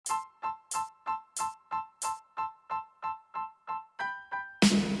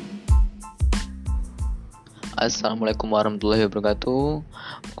Assalamualaikum warahmatullahi wabarakatuh.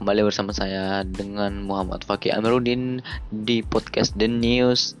 Kembali bersama saya dengan Muhammad Fakih Amiruddin di podcast The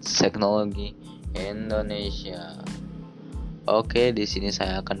News Teknologi Indonesia. Oke, di sini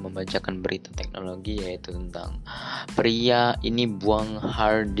saya akan membacakan berita teknologi yaitu tentang Pria ini buang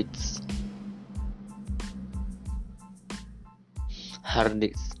hard disk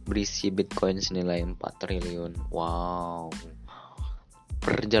berisi Bitcoin senilai 4 triliun. Wow.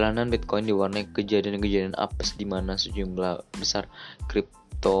 Perjalanan Bitcoin diwarnai kejadian-kejadian apes di mana sejumlah besar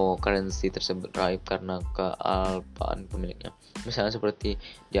cryptocurrency tersebut raib karena kealpaan pemiliknya. Misalnya seperti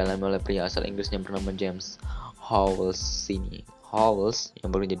dialami oleh pria asal Inggris yang bernama James Howells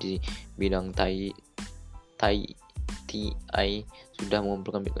yang baru jadi bidang TI sudah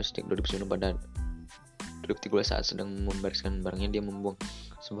mengumpulkan Bitcoin sejak 2009. Pada 2013 saat sedang membereskan barangnya, dia membuang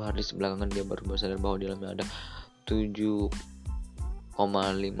sebuah harddisk. Belakangan dia baru sadar bahwa di dalamnya ada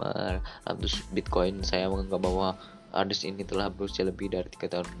 7,500 Bitcoin. Saya menganggap bahwa harddisk ini telah berusia lebih dari 3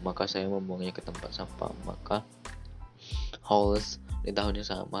 tahun, maka saya membuangnya ke tempat sampah. Maka Howells di tahun yang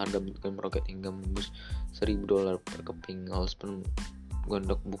sama harga Bitcoin meroket hingga menembus $1.000 per keping. Howells pun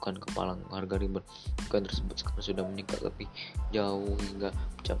gondok bukan kepalang. Harga ribuan Bitcoin tersebut sekarang sudah meningkat lebih jauh hingga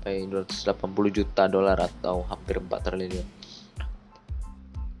mencapai $280 juta atau hampir 4 triliun.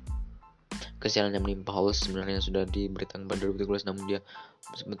 Kesialan yang menimpa Howells sebenarnya sudah diberitakan pada 2013, namun dia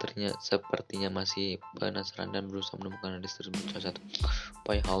sepertinya masih penasaran dan berusaha menemukan harddisk tersebut. Salah satu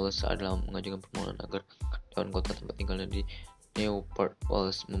upaya Howells adalah mengajukan permohonan agar Dewan Kota tempat tinggalnya di Newport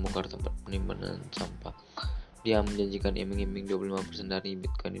Wales membongkar tempat penyimpanan sampah. Dia menjanjikan iming-iming 25% dari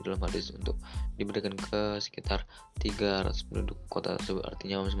Bitcoin di dalam harddisk untuk diberikan ke sekitar 300 penduduk kota tersebut.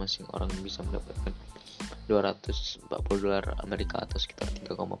 Artinya masing-masing orang bisa mendapatkan $240 Amerika atau sekitar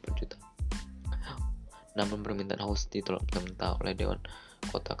 3,4 juta. Namun permintaan Howells ditolak mentah-mentah oleh Dewan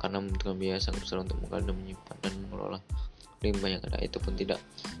Kota karena membutuhkan biaya sangat besar untuk menggali, menyimpan, dan mengelola limbah yang ada. Itu pun tidak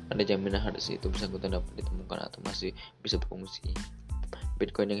ada jaminan harddisk itu bersangkutan dapat ditemukan atau masih bisa berfungsi.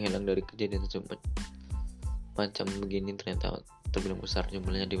 Bitcoin yang hilang dari kejadian tersebut macam begini ternyata terbilang besar.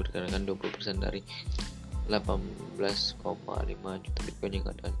 Jumlahnya diperkirakan 20% dari 18,5 juta Bitcoin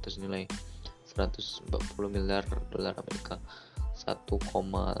yang ada, itu senilai $140 miliar Amerika,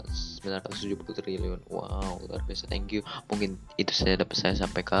 1,970 triliun. Wow, luar biasa. Thank you. Mungkin itu saja dapat saya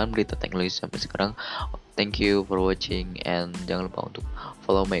sampaikan berita teknologi sampai sekarang. Thank you for watching, and jangan lupa untuk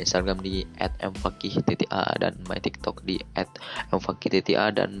follow my Instagram di @mfakih.a dan my TikTok di @mfakih.a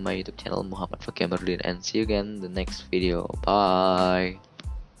dan my YouTube channel Muhammad Fakih Amiruddin, and see you again the next video. Bye.